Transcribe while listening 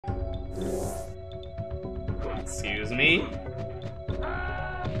Excuse me.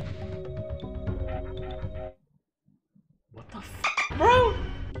 What the f, bro?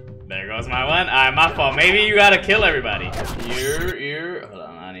 There goes my one. Alright, my fault. Maybe you gotta kill everybody. Hold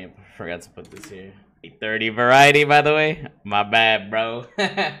on, I forgot to put this here. 30 variety, by the way. My bad, bro.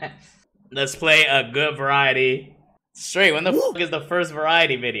 Let's play a good variety. Straight, when the f is the first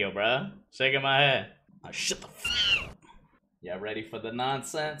variety video, bro? Shaking my head. Oh, shut the f up. Y'all ready for the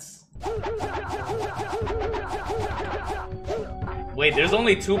nonsense? Wait, there's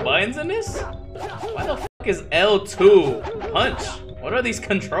only 2 buttons in this? Why the f is L2 punch? What are these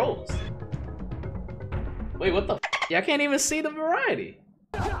controls? Wait, what the f? I can't even see the variety.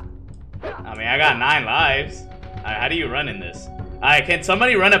 I mean, I got 9 lives. Alright, how do you run in this? Alright, can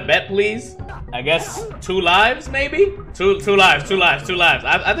somebody run a bet, please? I guess 2 lives, maybe? Two lives.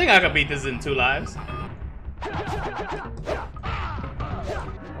 I think I could beat this in 2 lives.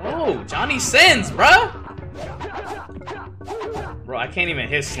 Oh, Johnny Sins, bruh! Bro, I can't even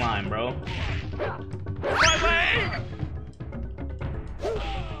hit slime, bro.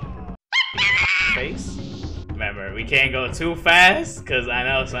 Face? Remember, we can't go too fast, because I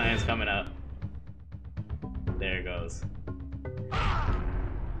know something's coming up. There it goes.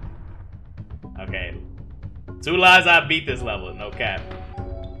 Okay. 2 lives, I beat this level, no cap.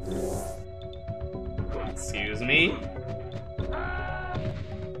 Excuse me.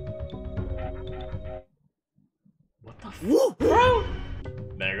 What the f, bro?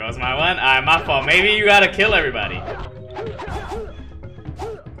 There goes my one. Alright, my fault. Maybe you gotta kill everybody.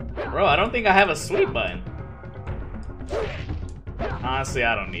 Bro, I don't think I have a sweep button. Honestly,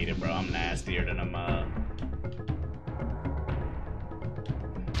 I don't need it, bro. I'm nastier than a mug.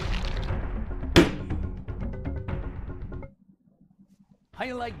 How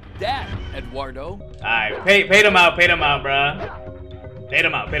you like that, Eduardo? Alright, pay them out, bro. Pay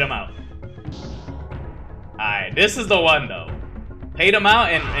them out. Alright, this is the one, though. Pay them out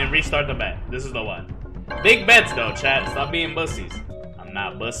and restart the bet. This is the one. Big bets, though, chat. Stop being bussies. I'm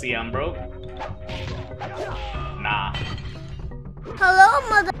not bussy, I'm broke. Nah. Hello,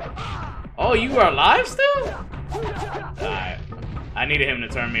 mother. Oh, you are live still? Alright. I needed him to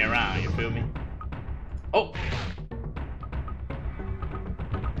turn me around, you feel me? Oh!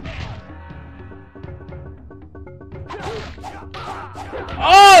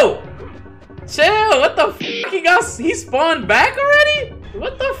 Oh! Chill, what the f? He spawned back already?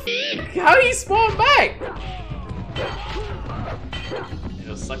 What the f? How he spawned back?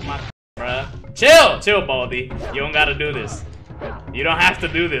 It'll suck my bruh. Chill, Baldy. You don't gotta do this. You don't have to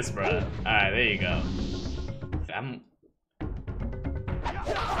do this, bruh. Alright, there you go.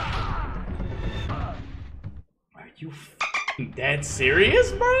 Are you f***ing dead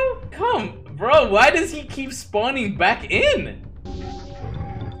serious, bro? Come, bro, why does he keep spawning back in?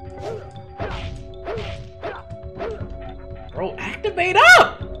 Bro, activate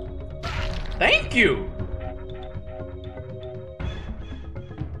up! Thank you!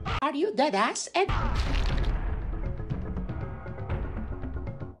 Are you dead ass, Ed?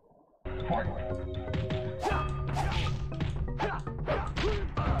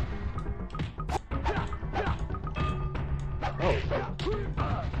 Oh.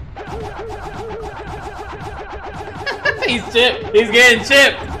 He's chipped! He's getting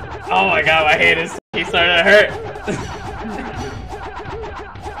chipped! Oh my god, my head is he started to hurt.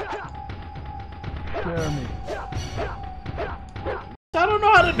 I don't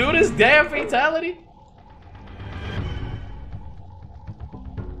know how to do this damn fatality.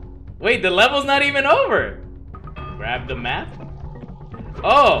 Wait, the level's not even over. Grab the map.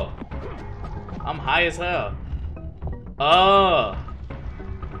 Oh, I'm high as hell. Oh.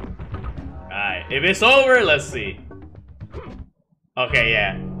 Alright, if it's over, let's see. Okay,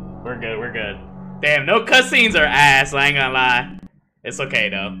 yeah. We're good. Damn, no cutscenes are ass, I ain't gonna lie. It's okay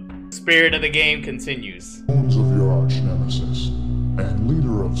though. Spirit of the game continues. Bones of your arch nemesis and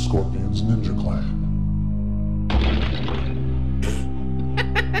leader of Scorpion's ninja clan.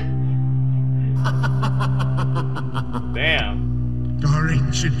 Damn. Our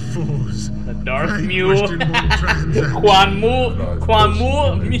ancient foes. The Darth Mule. Quan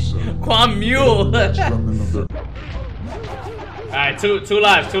Mule. Alright, two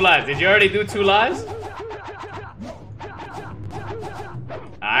lives. Did you already do 2 lives?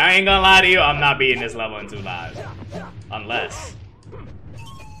 I ain't gonna lie to you, I'm not beating this level in 2 lives. Unless.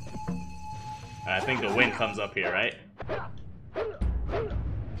 I think the win comes up here, right?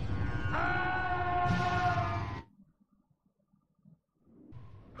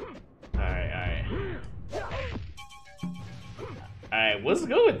 Alright, what's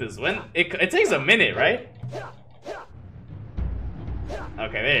good with this? When it takes a minute, right?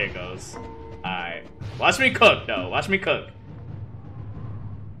 Okay, there it goes. Alright. Watch me cook, though. Watch me cook.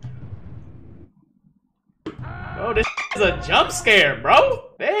 Bro, this is a jump scare, bro.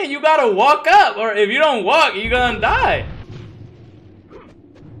 Hey, you gotta walk up, or if you don't walk, you're gonna die.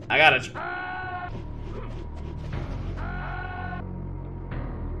 I gotta...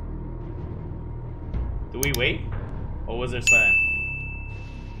 Do we wait? What was there saying?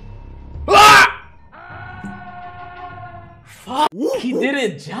 Ah! Fuck, he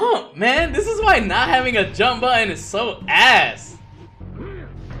didn't jump, man. This is why not having a jump button is so ass.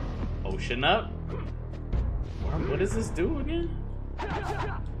 Ocean up. What does this do again?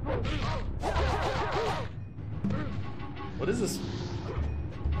 What is this?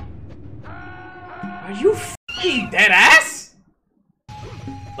 Are you f***ing dead ass?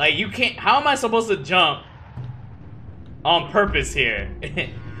 Like, you can't. How am I supposed to jump on purpose here?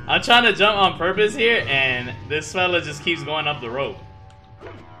 I'm trying to jump on purpose here, and this fella just keeps going up the rope.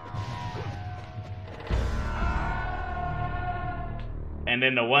 And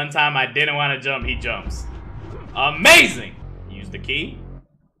then the one time I didn't want to jump, he jumps. Amazing! Use the key.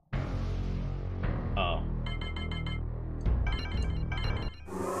 Oh.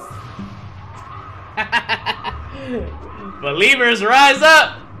 Believers, rise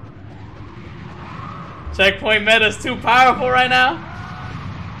up! Checkpoint meta's too powerful right now.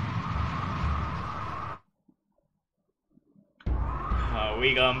 Oh,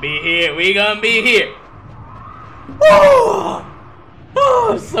 we gonna be here. We gonna be here. Oh, oh,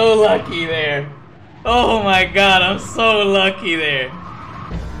 I'm so lucky there. Oh my god, I'm so lucky there.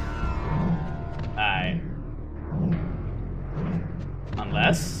 Alright.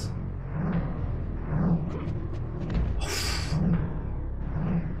 Unless...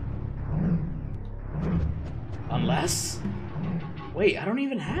 Unless... Wait, I don't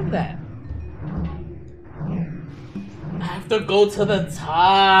even have that. I have to go to the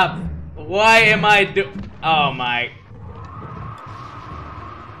top. Why am I Oh my...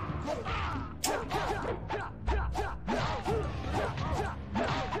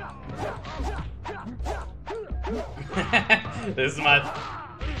 This is my...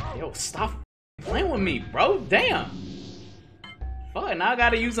 Yo, stop playing with me, bro. Damn. Fuck, now I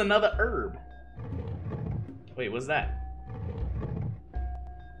gotta use another herb. Wait, what's that?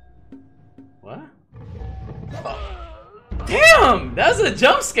 What? Oh. Damn! That was a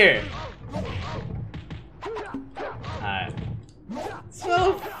jump scare. Alright.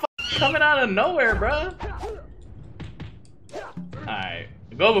 So coming out of nowhere, bro. Alright.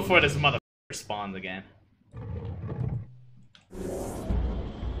 Go before this motherfucker spawns again.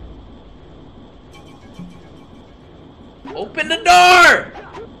 Open the door!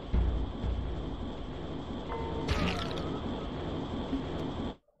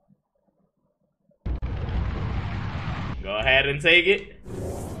 Go ahead and take it.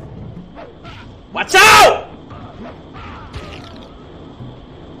 Watch out!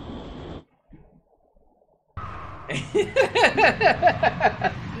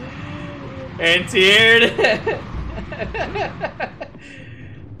 Anti-aired.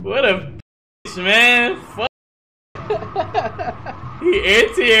 What a bitch, man. Fuck. He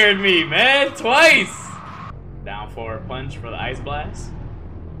anti-aired me, man, twice. Down forward punch for the ice blast.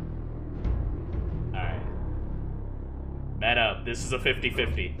 Alright. Bet up. This is a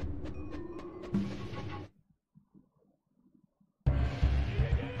 50-50.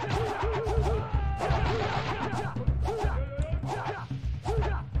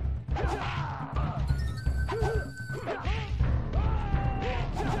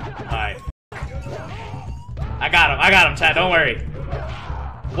 Alright. I got him, chat, don't worry.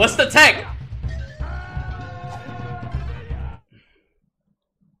 What's the tech?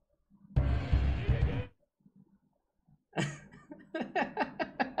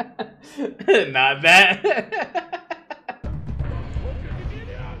 Not that.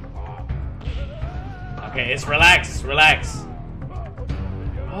 Okay, it's relax, relax.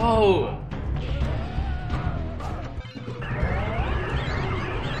 Oh.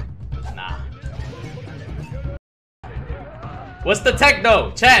 What's the tech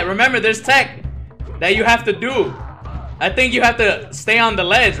though? Chat, remember there's tech that you have to do. I think you have to stay on the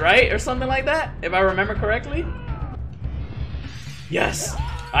ledge, right? Or something like that, if I remember correctly. Yes.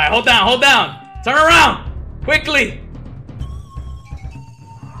 Alright, hold down, hold down. Turn around. Quickly.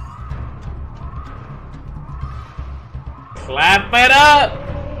 Clap it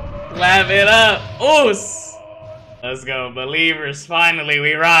up. Clap it up. Oos. Let's go, believers. Finally,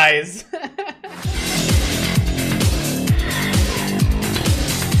 we rise.